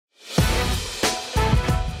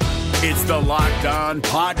It's the Locked On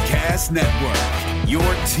Podcast Network, your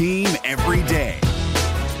team every day.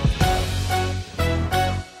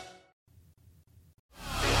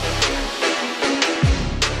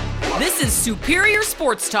 This is Superior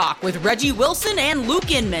Sports Talk with Reggie Wilson and Luke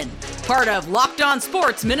Inman, part of Locked On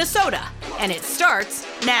Sports Minnesota, and it starts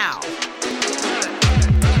now.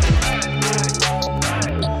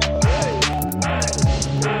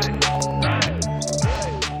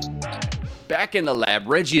 Back in the lab,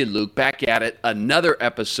 Reggie and Luke back at it. Another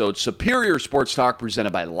episode, Superior Sports Talk,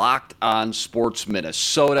 presented by Locked On Sports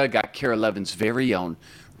Minnesota. Got Kara Levin's very own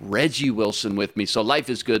Reggie Wilson with me. So life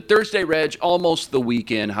is good. Thursday, Reg, almost the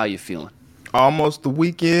weekend. How you feeling? Almost the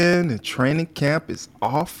weekend, and training camp is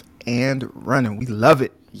off and running. We love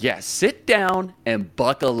it. Yeah, sit down and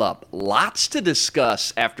buckle up. Lots to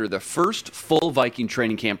discuss after the first full Viking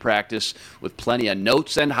training camp practice, with plenty of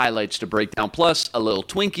notes and highlights to break down, plus a little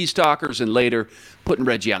Twinkies talkers, and later putting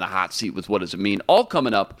Reggie on the hot seat with what does it mean. All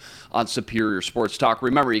coming up on Superior Sports Talk.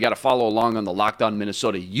 Remember, you got to follow along on the Locked On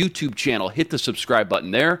Minnesota YouTube channel. Hit the subscribe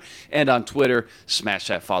button there. And on Twitter, smash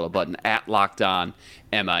that follow button at Locked On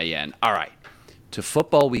MIN. All right, to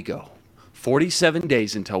football we go. 47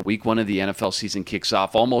 days until week one of the NFL season kicks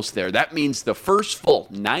off. Almost there. That means the first full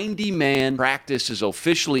 90-man practice is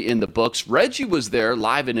officially in the books. Reggie was there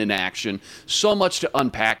live and in action. So much to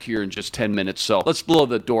unpack here in just 10 minutes. So let's blow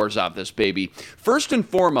the doors off this baby. First and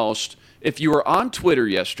foremost, if you were on Twitter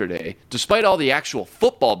yesterday, despite all the actual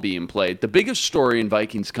football being played, the biggest story in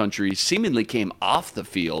Vikings country seemingly came off the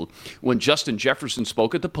field when Justin Jefferson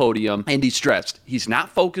spoke at the podium, and he stressed he's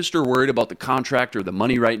not focused or worried about the contract or the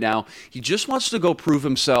money right now. He just wants to go prove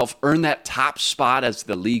himself, earn that top spot as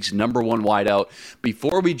the league's number one wideout.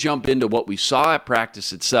 Before we jump into what we saw at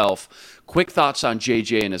practice itself, quick thoughts on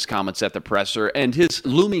JJ and his comments at the presser and his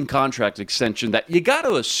looming contract extension that you got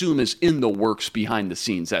to assume is in the works behind the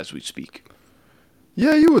scenes as we speak.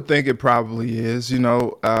 Yeah, you would think it probably is. You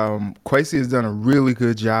know, Kwesi has done a really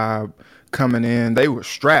good job coming in. They were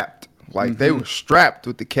strapped. They were strapped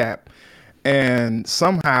with the cap, and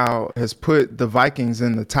somehow has put the Vikings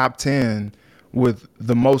in the top 10 with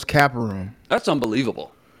the most cap room. That's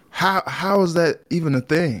unbelievable. How is that even a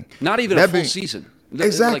thing? Not even a full season.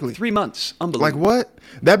 Exactly. Like 3 months. Unbelievable. Like what?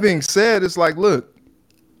 That being said, it's like, look,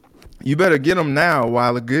 you better get him now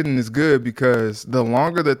while the good is good, because the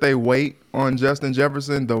longer that they wait on Justin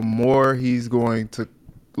Jefferson, the more he's going to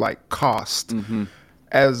cost. Mm-hmm.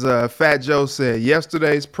 As Fat Joe said,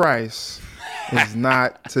 yesterday's price is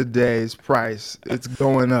not today's price. It's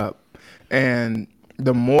going up. And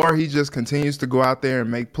the more he just continues to go out there and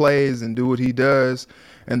make plays and do what he does,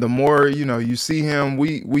 and the more, you see him,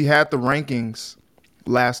 we had the rankings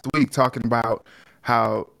last week talking about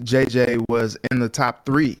how JJ was in the top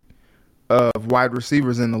 3 of wide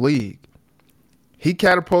receivers in the league. He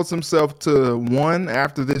catapults himself to 1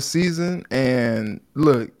 after this season, and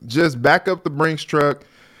look, just back up the Brinks truck.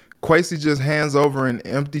 Kwesi just hands over an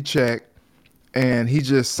empty check, and he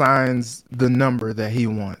just signs the number that he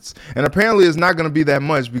wants. And apparently it's not going to be that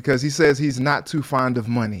much, because he says he's not too fond of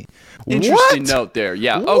money. Interesting note there.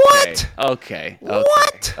 Yeah. Okay. What? Okay.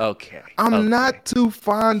 What? Okay. I'm not too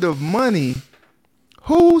fond of money.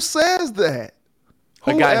 Who says that?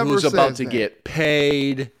 A guy who's about to get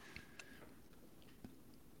paid.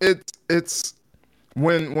 It's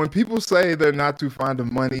when people say they're not too fond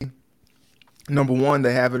of money, number one,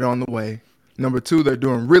 they have it on the way. Number two, they're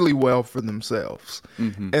doing really well for themselves.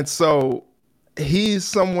 Mm-hmm. And so he's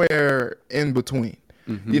somewhere in between.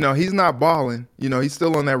 Mm-hmm. He's not balling. He's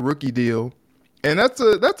still on that rookie deal. And that's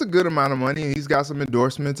a good amount of money. He's got some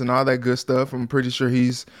endorsements and all that good stuff. I'm pretty sure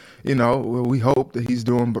he's, we hope that he's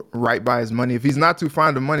doing right by his money. If he's not too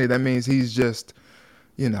fond of money, that means he's just,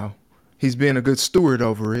 he's being a good steward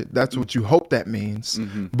over it. That's what you hope that means.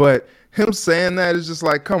 Mm-hmm. But him saying that is just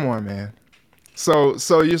like, come on, man. So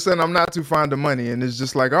you're saying I'm not too fond of money, and it's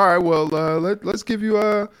just like, all right, well, let's give you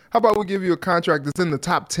how about we give you a contract that's in the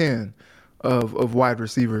top 10 of wide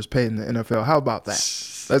receivers paid in the NFL? How about that?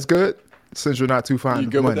 That's good, since you're not too fond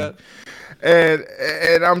of money. With that?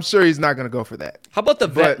 And I'm sure he's not going to go for that. How about the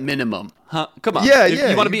vet minimum? Huh? Come on. Yeah.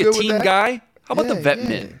 You want to be a team guy? How about the vet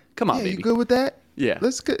min? Come on, baby. You good with that? Yeah.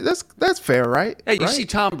 That's fair, right? Hey, you see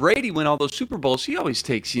Tom Brady win all those Super Bowls. He always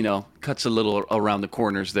takes, cuts a little around the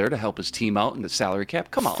corners there to help his team out in the salary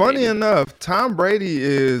cap. Come on, Funny enough, Tom Brady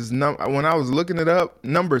is, when I was looking it up,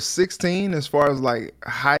 number 16 as far as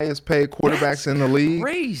highest paid quarterbacks in the league.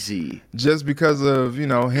 Crazy. Just because of,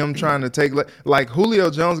 him trying to take,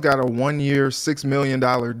 Julio Jones got a 1-year, $6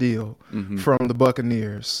 million deal from the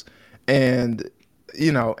Buccaneers. And,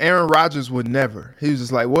 Aaron Rodgers would never. He was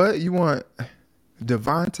just like, what? You want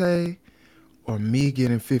Devontae or me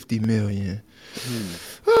getting $50 million.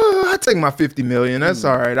 I take my $50 million. That's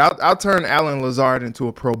all right. I'll turn Alan Lazard into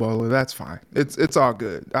a Pro Bowler. That's fine. It's all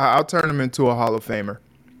good. I'll turn him into a Hall of Famer.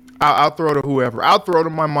 I'll throw to whoever. I'll throw to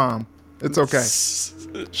my mom. It's okay.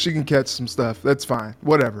 She can catch some stuff. That's fine.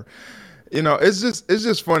 Whatever. It's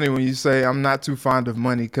just funny when you say I'm not too fond of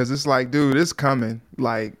money, because it's like, dude, it's coming.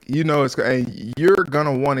 Like, and you're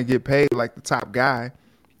gonna want to get paid like the top guy.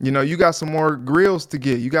 You got some more grills to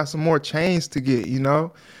get. You got some more chains to get.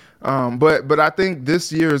 But I think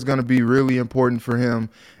this year is going to be really important for him,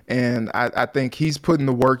 and I think he's putting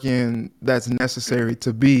the work in that's necessary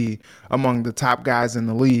to be among the top guys in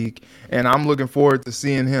the league. And I'm looking forward to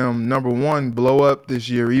seeing him, number one, blow up this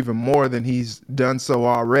year even more than he's done so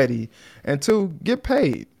already, and two, get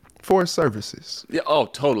paid for his services. Yeah, oh,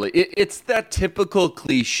 totally. It's that typical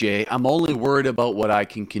cliche. I'm only worried about what I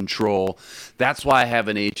can control. That's why I have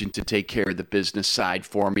an agent to take care of the business side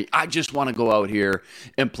for me. I just want to go out here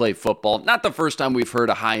and play football. Not the first time we've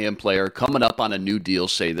heard a high-end player coming up on a new deal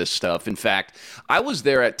say this stuff. In fact, I was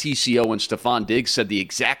there at TCO when Stephon Diggs said the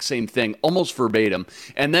exact same thing, almost verbatim.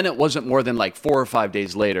 And then it wasn't more than like 4 or 5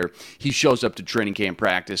 days later, he shows up to training camp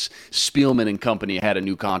practice. Spielman and company had a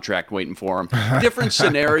new contract waiting for him. Different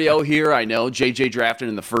scenario here, I know. JJ drafted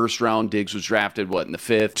in the first round. Diggs was drafted, in the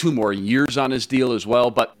fifth? 2 more years on his deal as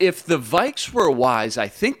well. But if the Vikes were wise, I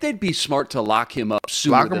think they'd be smart to lock him up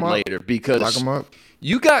sooner than later, because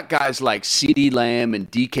you got guys like CeeDee Lamb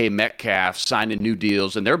and DK Metcalf signing new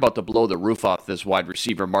deals, and they're about to blow the roof off this wide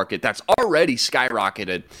receiver market that's already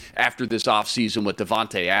skyrocketed after this offseason with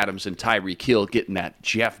Devontae Adams and Tyreek Hill getting that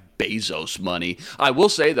Jeff Bezos money. I will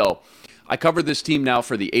say, though, I covered this team now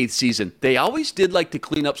for the 8th season. They always did like to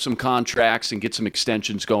clean up some contracts and get some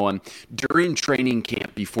extensions going during training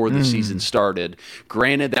camp before the season started.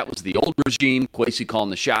 Granted, that was the old regime. Kwesi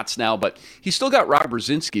calling the shots now, but he's still got Rob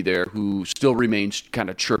Brzezinski there, who still remains kind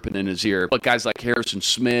of chirping in his ear. But guys like Harrison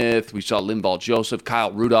Smith, we saw Linval Joseph,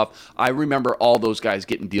 Kyle Rudolph. I remember all those guys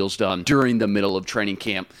getting deals done during the middle of training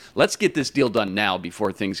camp. Let's get this deal done now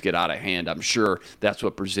before things get out of hand. I'm sure that's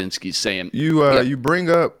what Brzezinski's saying. You bring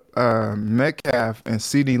up Metcalf and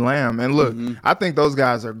CeeDee Lamb, and look, I think those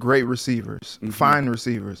guys are great receivers, fine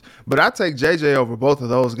receivers, but I take JJ over both of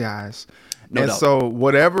those guys. No doubt. So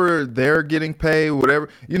whatever they're getting paid,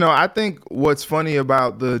 I think what's funny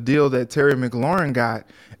about the deal that Terry McLaurin got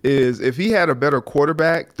is if he had a better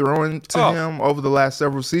quarterback throwing to him over the last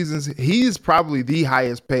several seasons, he's probably the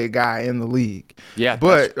highest paid guy in the league. Yeah,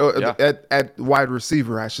 but at wide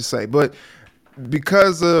receiver, I should say. But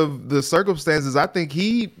because of the circumstances, I think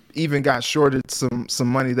he even got shorted some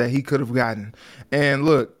money that he could have gotten. And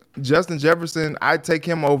look, Justin Jefferson, I'd take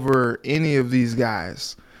him over any of these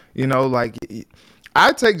guys.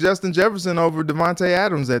 I'd take Justin Jefferson over Devontae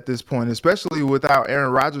Adams at this point, especially without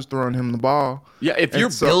Aaron Rodgers throwing him the ball. Yeah, if you're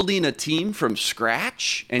building a team from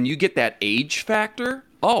scratch and you get that age factor,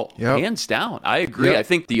 hands down. I agree. Yep. I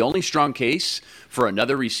think the only strong case for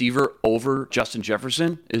another receiver over Justin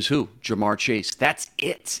Jefferson is who? Jamar Chase. That's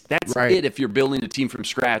it. That's it. If you're building a team from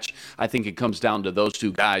scratch, I think it comes down to those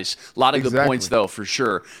two guys. A lot of good points, though, for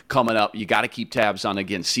sure, coming up. You got to keep tabs on,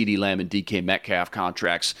 again, CeeDee Lamb and DK Metcalf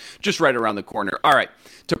contracts just right around the corner. All right,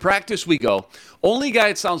 to practice we go. Only guy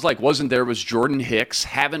it sounds like wasn't there was Jordan Hicks.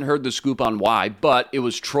 Haven't heard the scoop on why, but it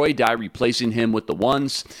was Troy Dye replacing him with the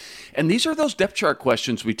ones. And these are those depth chart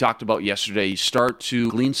questions we talked about yesterday. You start to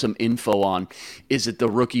glean some info on. Is it the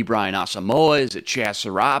rookie Brian Asamoah? Is it Chaz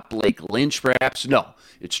Surratt? Blake Lynch, perhaps? No.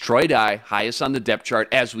 It's Troy Dye, highest on the depth chart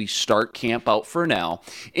as we start camp out for now.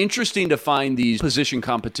 Interesting to find these position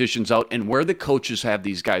competitions out and where the coaches have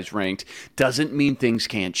these guys ranked. Doesn't mean things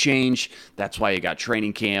can't change. That's why you got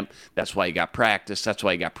training camp. That's why you got practice. That's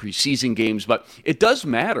why you got preseason games. But it does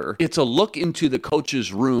matter. It's a look into the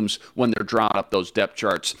coaches' rooms when they're drawing up those depth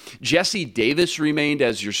charts. Jesse Davis remained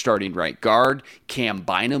as your starting right guard. Cam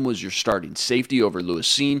Bynum was your starting safety over Lewis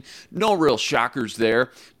Cine. No real shockers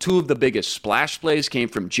there. 2 of the biggest splash plays came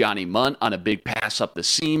from Johnny Mundt on a big pass up the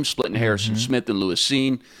seam, splitting Harrison Smith and Lewis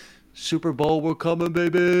Cine. Super Bowl, we're coming,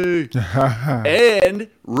 baby. And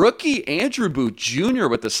rookie Andrew Booth Jr.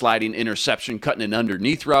 with the sliding interception, cutting an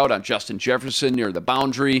underneath route on Justin Jefferson near the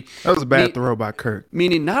boundary. That was a bad throw by Kirk.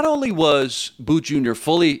 Meaning not only was Booth Jr.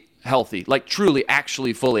 fully healthy, like truly,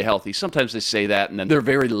 actually fully healthy. Sometimes they say that, and then they're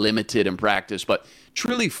very limited in practice, but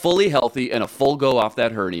truly fully healthy and a full go off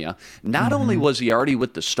that hernia. Not only was he already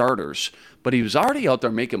with the starters, but he was already out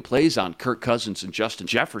there making plays on Kirk Cousins and Justin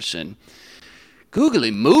Jefferson.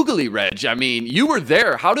 Googly moogly, Reg. I mean, you were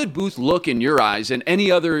there. How did Booth look in your eyes, and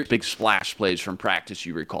any other big splash plays from practice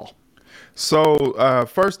you recall? So,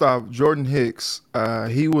 first off, Jordan Hicks,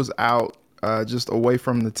 he was out just away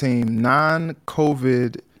from the team.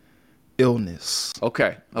 Non-COVID illness.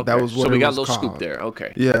 Okay. That was what so we it got was a little called. scoop there.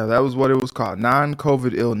 Okay. Yeah, that was what it was called.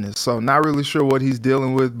 Non-COVID illness. So not really sure what he's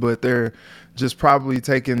dealing with, but they're just probably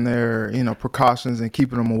taking their, precautions and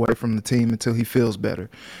keeping him away from the team until he feels better.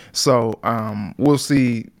 So we'll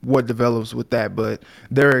see what develops with that, but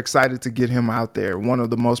they're excited to get him out there. One of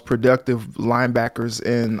the most productive linebackers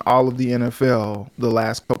in all of the NFL the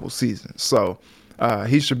last couple seasons. So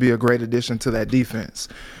he should be a great addition to that defense.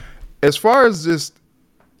 As far as just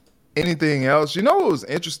anything else, what was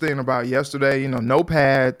interesting about yesterday, no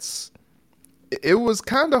pads. It was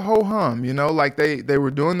kind of ho-hum, like they were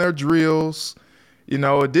doing their drills. It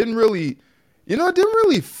didn't really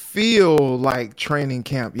feel like training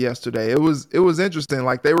camp yesterday. It was interesting.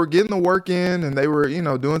 Like they were getting the work in and they were,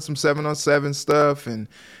 doing some 7-on-7 stuff and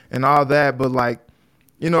all that, but like,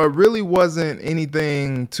 it really wasn't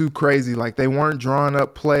anything too crazy. Like they weren't drawing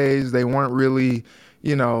up plays. They weren't really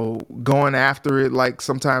going after it like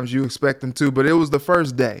sometimes you expect them to, but it was the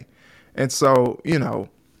first day. And so,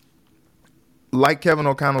 like Kevin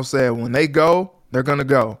O'Connell said, when they go, they're going to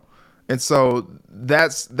go. And so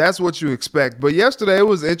that's what you expect. But yesterday it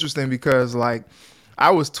was interesting because like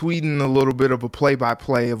I was tweeting a little bit of a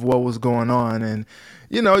play-by-play of what was going on. And,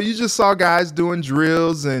 you just saw guys doing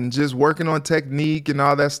drills and just working on technique and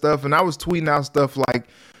all that stuff. And I was tweeting out stuff like,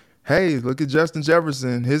 hey, look at Justin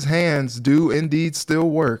Jefferson. His hands do indeed still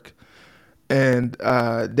work. And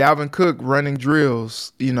Dalvin Cook running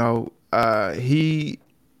drills, he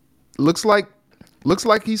looks like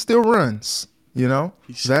he still runs,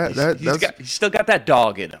 He's still got that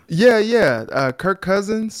dog in him. Yeah. Kirk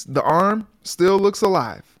Cousins, the arm still looks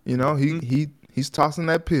alive. He's tossing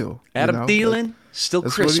that pill. Adam Thielen, still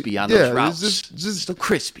crispy on those routes. Just still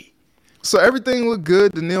crispy. So everything looked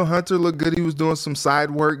good. Daniil Hunter looked good. He was doing some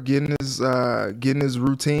side work, getting his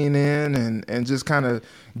routine in and just kind of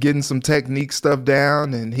getting some technique stuff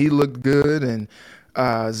down, and he looked good. And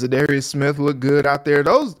Zadarius Smith looked good out there.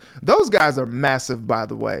 Those guys are massive, by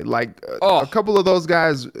the way. Like a couple of those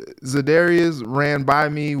guys, Zadarius ran by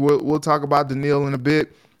me. We'll talk about Daniil in a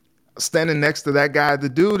bit. Standing next to that guy, the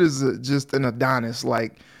dude is just an Adonis.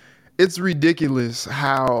 Like, it's ridiculous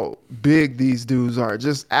how big these dudes are.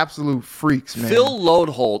 Just absolute freaks, man. Phil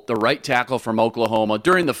Lodeholt, the right tackle from Oklahoma,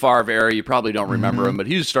 during the Favre era, you probably don't remember him, but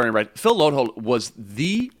he was starting right. Phil Lodeholt was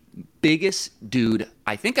the biggest dude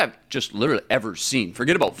I think I've just literally ever seen.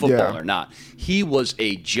 Forget about football or not. He was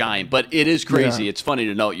a giant, but it is crazy. It's funny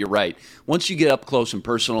to note, you're right. Once you get up close and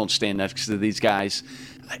personal and stand next to these guys,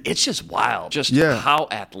 it's just wild. Just how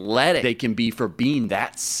athletic they can be for being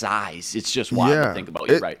that size. It's just wild to think about.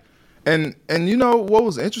 You're right. And what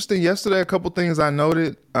was interesting yesterday, a couple things I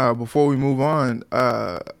noted before we move on.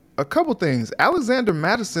 A couple things. Alexander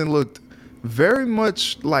Mattison looked very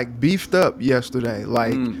much like beefed up yesterday.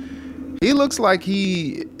 Like he looks like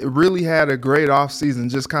he really had a great offseason,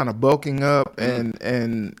 just kind of bulking up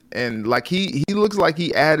and like he looks like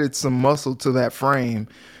he added some muscle to that frame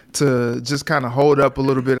to just kind of hold up a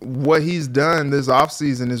little bit. What he's done this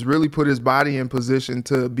offseason is really put his body in position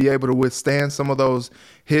to be able to withstand some of those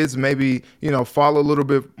hits, maybe, fall a little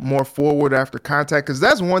bit more forward after contact. Because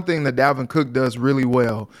that's one thing that Dalvin Cook does really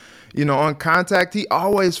well. On contact, he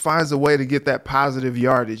always finds a way to get that positive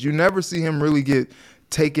yardage. You never see him really get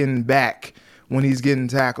taken back when he's getting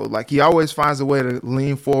tackled. Like, he always finds a way to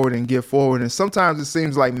lean forward and get forward. And sometimes it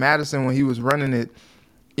seems like Madison, when he was running it,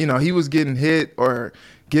 he was getting hit or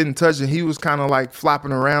getting touched and he was kind of like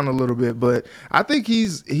flopping around a little bit. But I think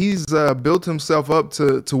he's built himself up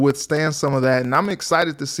to withstand some of that. And I'm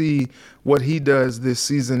excited to see what he does this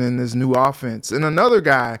season in this new offense. And another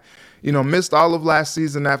guy, missed all of last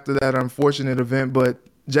season after that unfortunate event, but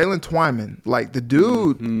Jalen Twyman, like the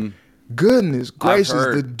dude, goodness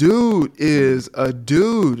gracious, the dude is a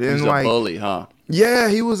dude. And he's a bully, huh? Yeah,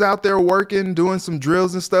 he was out there working, doing some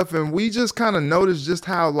drills and stuff, and we just kind of noticed just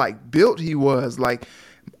how like built he was. Like,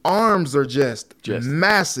 arms are just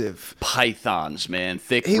massive. Pythons, man,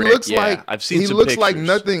 thick. He looks like I've seen. He looks like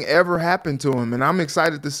nothing ever happened to him, and I'm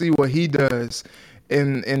excited to see what he does.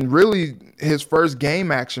 And really his first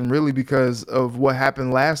game action, really, because of what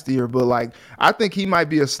happened last year. But like, I think he might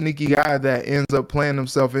be a sneaky guy that ends up playing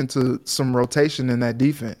himself into some rotation in that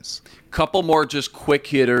defense. Couple more just quick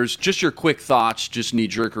hitters, just your quick thoughts, just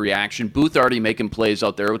knee-jerk reaction. Booth already making plays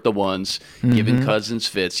out there with the ones, giving Cousins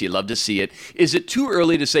fits. You love to see it. Is it too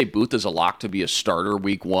early to say Booth is a lock to be a starter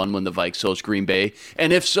week 1 when the Vikes host Green Bay?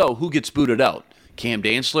 And if so, who gets booted out? Cam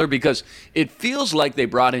Dantzler? Because it feels like they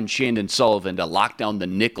brought in Shandon Sullivan to lock down the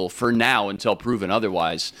nickel for now until proven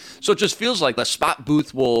otherwise. So it just feels like the spot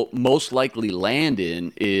Booth will most likely land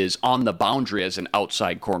in is on the boundary as an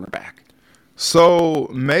outside cornerback. So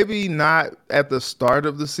maybe not at the start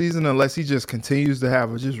of the season unless he just continues to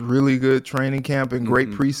have a just really good training camp and great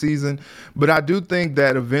preseason. But I do think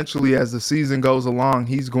that eventually as the season goes along,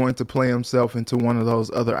 he's going to play himself into one of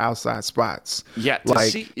those other outside spots. Yeah,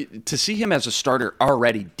 to see him as a starter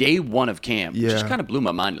already day one of camp just kind of blew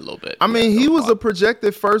my mind a little bit. I mean, he was a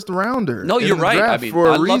projected first rounder. No, you're right. I mean,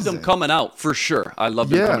 I loved him coming out for sure. I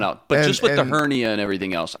loved him coming out. But just with the hernia and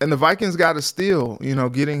everything else. And the Vikings got a steal,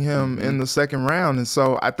 getting him in the second round. And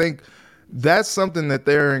so I think that's something that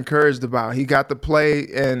they're encouraged about. He got to play,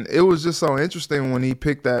 and it was just so interesting when he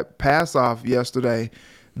picked that pass off yesterday.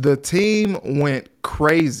 The team went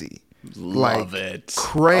crazy. Love it.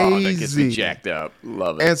 Crazy. Oh, that gets me jacked up.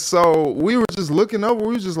 Love it. And so we were just looking over.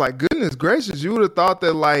 We were just like, goodness gracious, you would have thought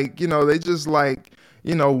that, they just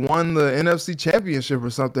won the NFC Championship or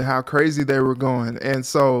something, how crazy they were going. And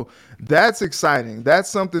so that's exciting. That's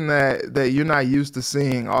something that you're not used to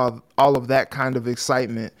seeing, all of that kind of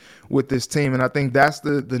excitement with this team. And I think that's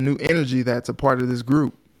the new energy that's a part of this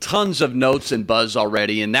group. Tons of notes and buzz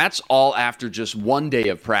already, and that's all after just one day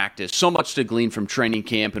of practice. So much to glean from training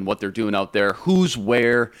camp and what they're doing out there, who's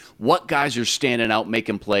where, what guys are standing out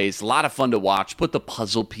making plays. A lot of fun to watch, put the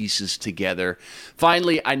puzzle pieces together.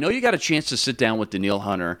 Finally, I know you got a chance to sit down with Danielle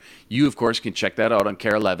Hunter. You, of course, can check that out on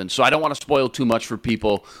KARE 11, so I don't want to spoil too much for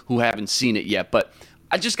people who haven't seen it yet, but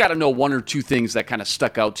I just got to know one or two things that kind of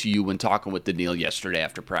stuck out to you when talking with Danielle yesterday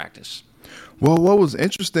after practice. Well, what was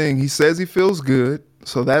interesting, he says he feels good,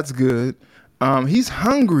 so that's good. He's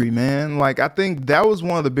hungry, man. I think that was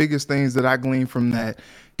one of the biggest things that I gleaned from that.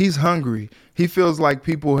 He's hungry. He feels like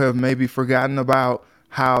people have maybe forgotten about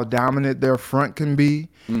how dominant their front can be.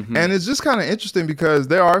 Mm-hmm. And it's just kind of interesting because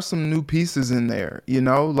there are some new pieces in there,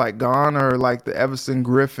 gone are the Everson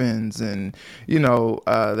Griffins, and, they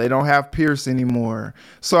don't have Pierce anymore.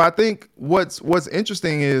 So I think what's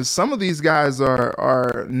interesting is some of these guys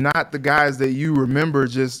are not the guys that you remember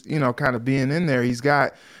just, kind of being in there. He's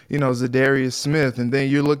got, Zadarius Smith, and then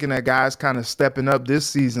you're looking at guys kind of stepping up this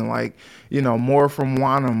season, more from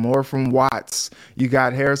Wanham, more from Watts. You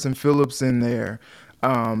got Harrison Phillips in there.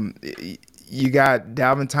 You got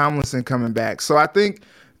Dalvin Tomlinson coming back. So I think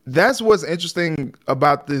that's what's interesting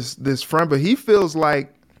about this front. But he feels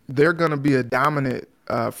like they're going to be a dominant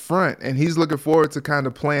front, and he's looking forward to kind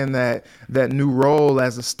of playing that new role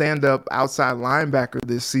as a stand-up outside linebacker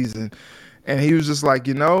this season. And he was just like,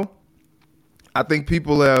 I think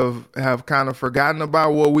people have kind of forgotten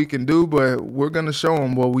about what we can do, but we're going to show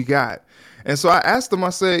them what we got. And so I asked him, I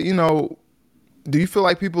said, do you feel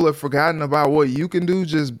like people have forgotten about what you can do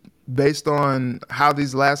just based on how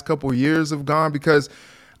these last couple of years have gone? Because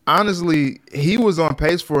honestly, he was on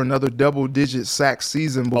pace for another double-digit sack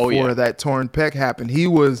season before that torn pec happened. He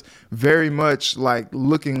was very much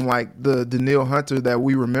looking like the Danielle Hunter that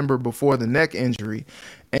we remember before the neck injury.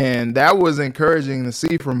 And that was encouraging to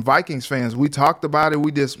see from Vikings fans. We talked about it.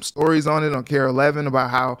 We did some stories on it on KARE 11 about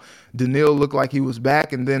how Danielle looked like he was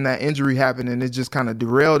back, and then that injury happened, and it just kind of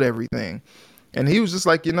derailed everything. And he was just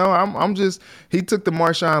like, he took the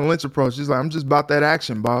Marshawn Lynch approach. He's like, I'm just about that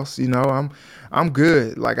action, boss. I'm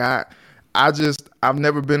good. I've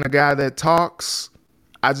never been a guy that talks.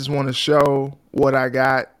 I just want to show what I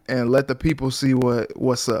got and let the people see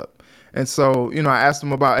what's up. And so, I asked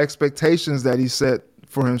him about expectations that he set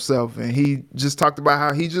for himself. And he just talked about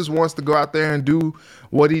how he just wants to go out there and do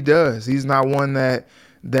what he does. He's not one that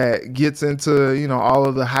gets into, all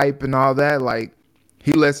of the hype and all that.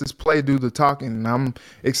 He lets his play do the talking, and I'm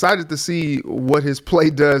excited to see what his play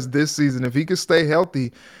does this season. If he can stay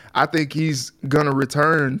healthy, I think he's going to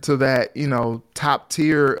return to that, top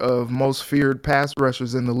tier of most feared pass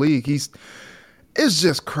rushers in the league. It's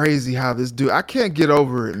just crazy how this dude, I can't get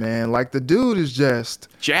over it, man. The dude is just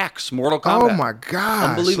Jax, Mortal Kombat. Oh my gosh.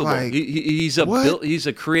 Unbelievable. He's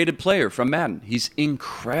a creative player from Madden. He's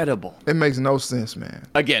incredible. It makes no sense, man.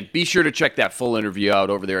 Again, be sure to check that full interview out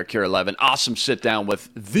over there at KARE 11. Awesome sit down with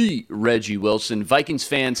the Reggie Wilson. Vikings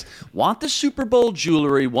fans want the Super Bowl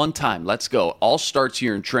jewelry one time. Let's go. All starts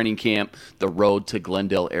here in training camp, the road to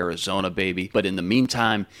Glendale, Arizona, baby. But in the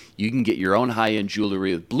meantime, you can get your own high-end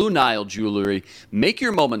jewelry with Blue Nile Jewelry. Make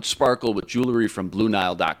your moment sparkle with jewelry from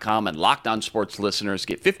BlueNile.com, and Locked On Sports listeners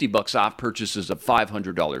get $50 off purchases of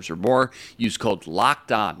 $500 or more. Use code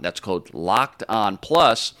LOCKEDON. That's code LOCKEDON.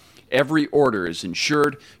 Plus, Every order is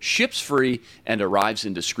insured, ships free, and arrives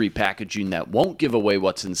in discreet packaging that won't give away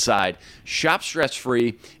what's inside. Shop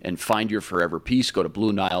stress-free and find your forever peace. Go to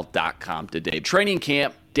BlueNile.com today. Training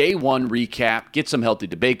camp. Day 1 recap. Get some healthy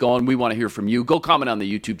debate going. We want to hear from you. Go comment on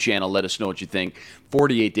the YouTube channel. Let us know what you think.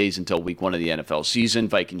 48 days until week 1 of the NFL season.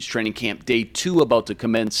 Vikings training camp day 2 about to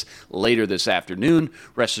commence later this afternoon.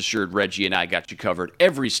 Rest assured, Reggie and I got you covered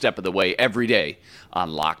every step of the way, every day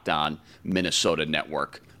on Locked On Minnesota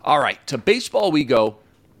Network. All right, to baseball we go.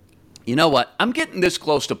 You know what? I'm getting this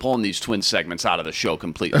close to pulling these Twins segments out of the show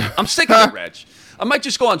completely. I'm sticking with Reg. I might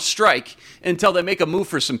just go on strike until they make a move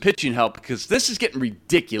for some pitching help because this is getting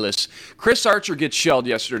ridiculous. Chris Archer gets shelled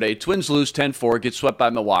yesterday. Twins lose 10-4, get swept by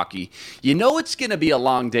Milwaukee. You know it's going to be a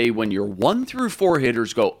long day when your 1 through 4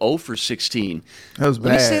 hitters go 0 for 16. That was bad.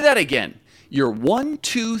 Let me say that again. Your 1,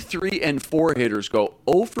 2, 3, and 4 hitters go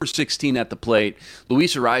 0 for 16 at the plate.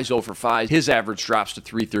 Luis Arraez 0 for 5. His average drops to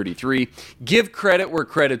 333. Give credit where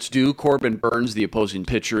credit's due. Corbin Burns, the opposing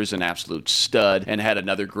pitcher, is an absolute stud and had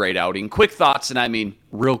another great outing. Quick thoughts, and I mean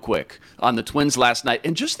real quick, on the Twins last night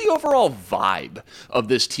and just the overall vibe of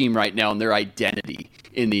this team right now and their identity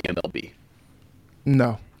in the MLB.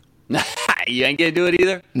 No. You ain't going to do it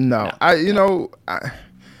either? No.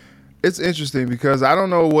 It's interesting because I don't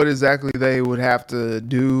know what exactly they would have to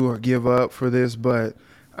do or give up for this, but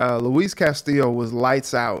Luis Castillo was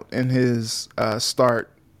lights out in his start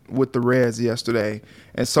with the Reds yesterday,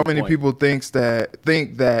 and so many people think that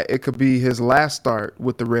it could be his last start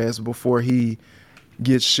with the Reds before he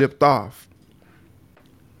gets shipped off.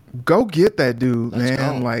 Go get that dude, Let's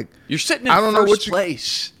man! go. Like you're sitting in first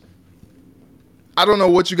place. I don't know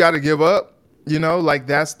what you got to give up. You know, like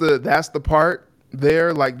that's the part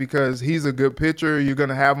there, like, because he's a good pitcher. You're going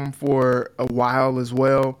to have him for a while as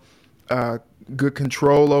well. Good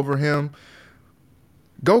control over him.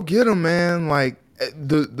 Go get him, man. Like,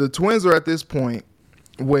 the Twins are at this point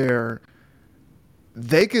where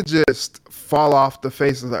they could just fall off the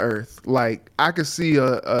face of the earth. Like, I could see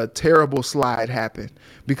a terrible slide happen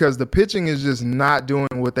because the pitching is just not doing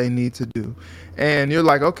what they need to do. And you're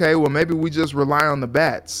like, okay, well, maybe we just rely on the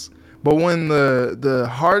bats. But when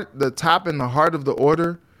the top and the heart of the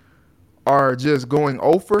order are just going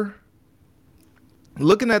over,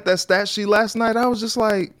 looking at that stat sheet last night, I was just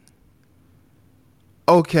like,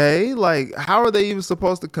 okay, like, how are they even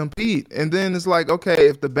supposed to compete? And then it's like, okay,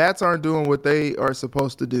 if the bats aren't doing what they are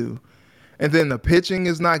supposed to do, and then the pitching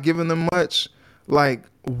is not giving them much, like,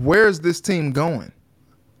 where's this team going?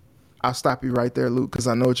 I'll stop you right there, Luke, because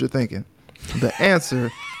I know what you're thinking. The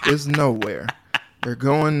answer is nowhere. They're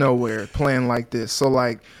going nowhere playing like this. So,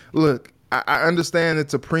 like, look, I understand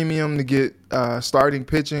it's a premium to get starting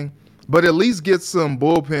pitching, but at least get some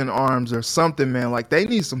bullpen arms or something, man. Like, they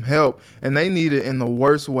need some help, and they need it in the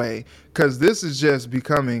worst way because this is just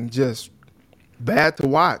becoming just bad to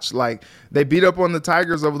watch. Like, they beat up on the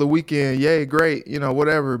Tigers over the weekend. Yay, great,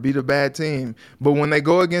 whatever, beat a bad team. But when they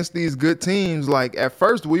go against these good teams, like, at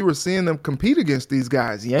first we were seeing them compete against these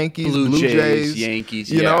guys, Yankees, Blue Jays,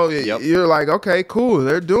 Yankees, You're like, okay, cool,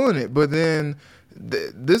 they're doing it. But then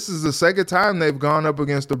this is the second time they've gone up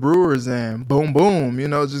against the Brewers and boom, boom,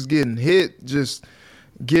 just getting hit, just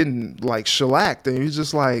getting, like, shellacked. And you're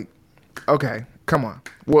just like, okay, come on.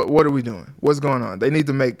 What are we doing? What's going on? They need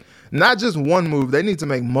to make not just one move. They need to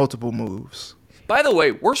make multiple moves. By the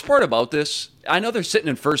way, worst part about this, I know they're sitting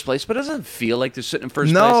in first place, but it doesn't feel like they're sitting in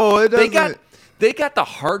first place. No, it doesn't. They got the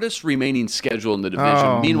hardest remaining schedule in the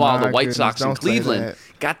division. Meanwhile, the White Sox and Cleveland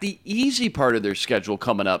got the easy part of their schedule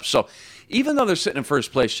coming up. So even though they're sitting in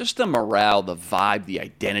first place, just the morale, the vibe, the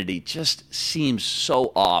identity just seems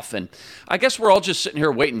so off. And I guess we're all just sitting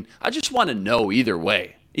here waiting. I just want to know either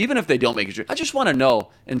way. Even if they don't make it, I just want to know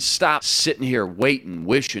and stop sitting here waiting,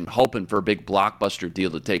 wishing, hoping for a big blockbuster deal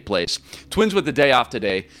to take place. Twins with the day off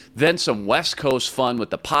today, then some West Coast fun with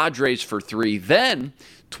the Padres for 3, then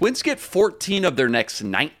Twins get 14 of their next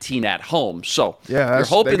 19 at home. So you're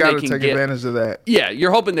hoping they can take advantage of that. Yeah,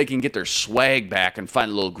 you're hoping they can get their swag back and find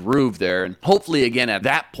a little groove there. And hopefully, again, at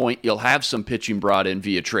that point, you'll have some pitching brought in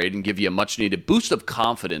via trade and give you a much-needed boost of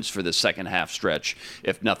confidence for the second half stretch,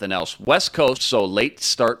 if nothing else. West Coast, so late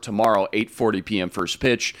start tomorrow, 8:40 p.m. first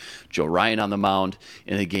pitch. Joe Ryan on the mound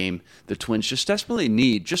in a game the Twins just desperately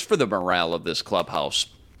need just for the morale of this clubhouse.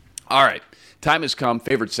 All right. Time has come.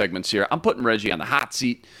 Favorite segments here. I'm putting Reggie on the hot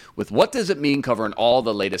seat with What Does It Mean, covering all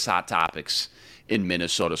the latest hot topics in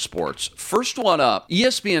Minnesota sports. First one up,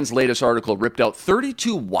 ESPN's latest article ripped out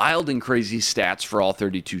 32 wild and crazy stats for all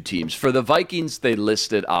 32 teams. For the Vikings, they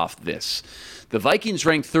listed off this. The Vikings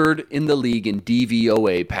ranked third in the league in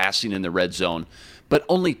DVOA, passing in the red zone. but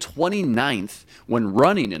only 29th when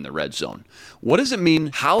running in the red zone. What does it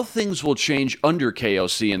mean? How things will change under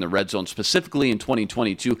KOC in the red zone, specifically in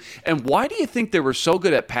 2022? And why do you think they were so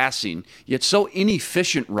good at passing, yet so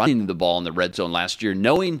inefficient running the ball in the red zone last year,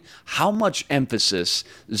 knowing how much emphasis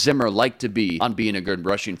Zimmer liked to be on being a good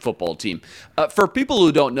rushing football team? For people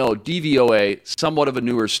who don't know, DVOA, somewhat of a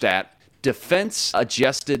newer stat, defense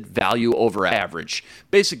adjusted value over average,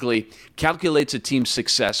 basically calculates a team's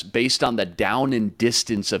success based on the down and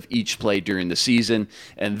distance of each play during the season,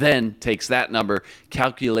 and then takes that number,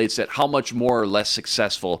 calculates at how much more or less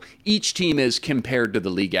successful each team is compared to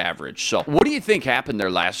the league average. So what do you think happened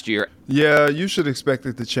there last year? Yeah, you should expect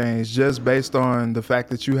it to change just based on the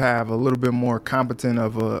fact that you have a little bit more competent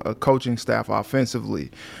of a coaching staff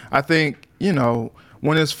offensively. I think,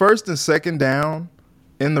 when it's first and second down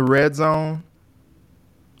in the red zone,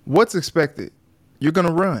 what's expected? You're going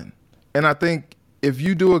to run. And I think if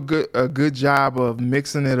you do a good job of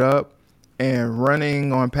mixing it up and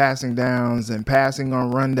running on passing downs and passing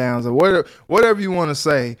on rundowns or whatever you want to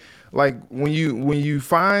say, like when you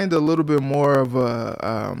find a little bit more of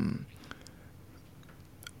a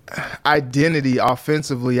identity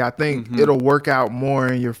offensively, I think it'll work out more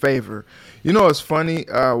in your favor. It's funny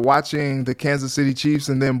watching the Kansas City Chiefs,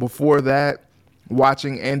 and then before that,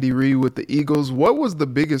 watching Andy Reid with the Eagles. What was the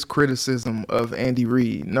biggest criticism of Andy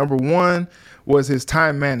Reid? Number one was his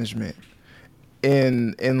time management.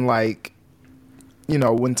 In when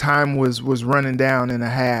time was running down in a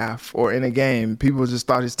half or in a game, people just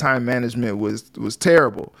thought his time management was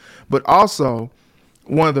terrible. But also,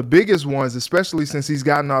 one of the biggest ones, especially since he's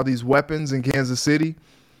gotten all these weapons in Kansas City,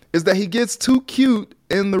 is that he gets too cute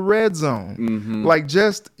in the red zone. Like,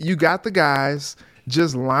 you got the guys,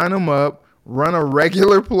 just line them up, run a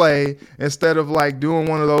regular play instead of doing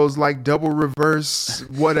one of those double reverse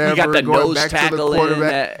whatever. You got the going nose back tackle to the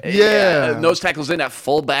quarterback. nose tackle's in at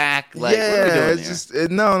fullback. What are we doing it's just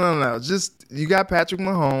no. Just you got Patrick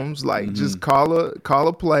Mahomes. Just call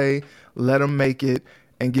a play, let him make it,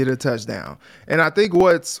 and get a touchdown. And I think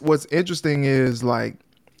what's interesting is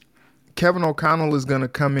Kevin O'Connell is going to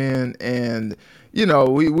come in and.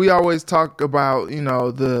 We always talk about,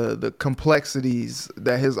 the complexities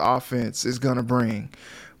that his offense is going to bring.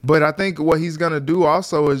 But I think what he's going to do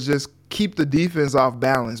also is just keep the defense off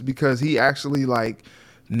balance, because he actually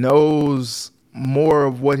knows more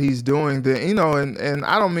of what he's doing than, and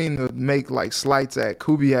I don't mean to make slights at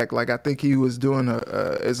Kubiak. I think he was doing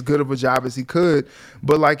as good of a job as he could,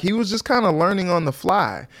 but he was just kind of learning on the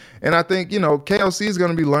fly. And I think, KOC is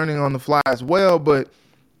going to be learning on the fly as well, but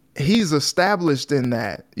he's established in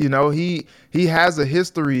that. He has a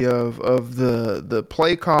history of the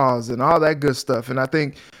play calls and all that good stuff. And I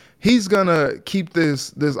think he's gonna keep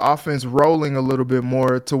this offense rolling a little bit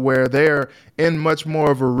more to where they're in much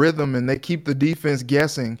more of a rhythm and they keep the defense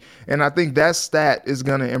guessing. And I think that stat is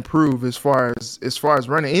gonna improve as far as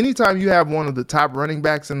running. Anytime you have one of the top running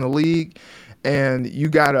backs in the league and you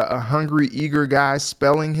got a hungry, eager guy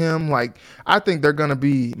spelling him, I think they're gonna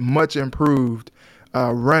be much improved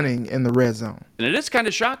running in the red zone. And it is kind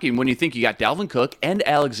of shocking when you think you got Dalvin Cook and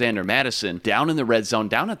Alexander Madison down in the red zone,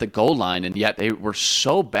 down at the goal line, and yet they were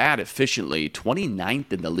so bad efficiently.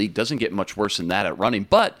 29th in the league, doesn't get much worse than that at running,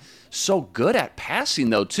 but so good at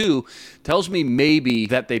passing, though, too. Tells me maybe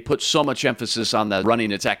that they put so much emphasis on the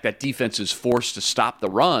running attack that defense is forced to stop the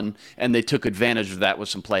run, and they took advantage of that with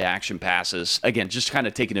some play-action passes. Again, just kind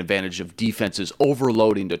of taking advantage of defenses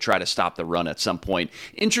overloading to try to stop the run at some point.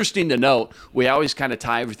 Interesting to note, we always kind of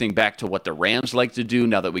tie everything back to what the Rams like to do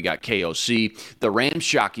now that we got KOC. The Rams'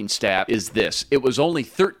 shocking stat is this. It was only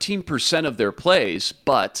 13% of their plays,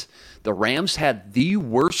 but the Rams had the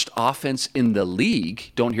worst offense in the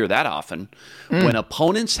league, don't hear that often, when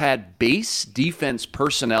opponents had base defense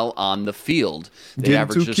personnel on the field. They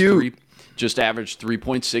averaged just averaged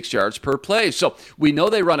 3.6 yards per play. So we know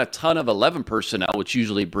they run a ton of 11 personnel, which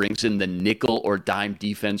usually brings in the nickel or dime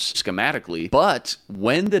defense schematically. But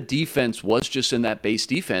when the defense was just in that base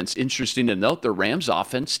defense, interesting to note, the Rams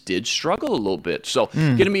offense did struggle a little bit. So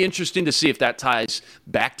going to be interesting to see if that ties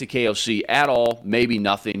back to KOC at all. Maybe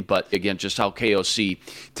nothing, but again, just how KOC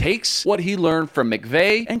takes what he learned from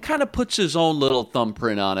McVay and kind of puts his own little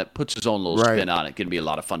thumbprint on it, puts his own little spin on it. Going to be a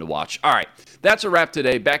lot of fun to watch. All right, that's a wrap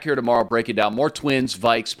today. Back here tomorrow, breaking down more Twins,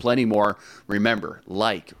 Vikes, plenty more. Remember,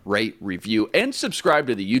 like, rate, review, and subscribe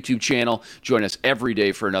to the YouTube channel. Join us every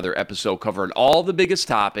day for another episode covering all the biggest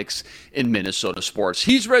topics in Minnesota sports.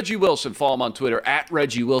 He's Reggie Wilson. Follow him on Twitter at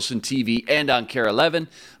Reggie Wilson TV and on Care 11.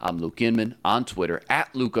 I'm Luke Inman on Twitter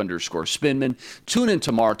at Luke_Spinman. Tune in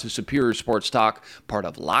tomorrow to Superior Sports Talk, part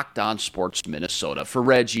of Locked On Sports Minnesota. For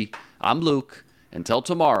Reggie, I'm Luke. Until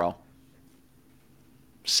tomorrow,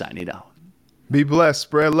 signing out. Be blessed.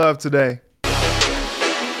 Spread love today.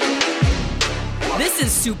 This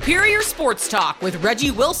is Superior Sports Talk with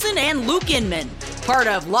Reggie Wilson and Luke Inman, part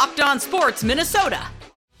of Locked On Sports Minnesota.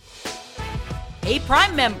 Hey,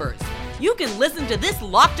 Prime members, you can listen to this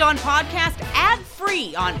Locked On podcast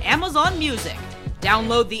ad-free on Amazon Music.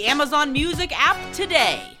 Download the Amazon Music app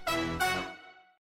today.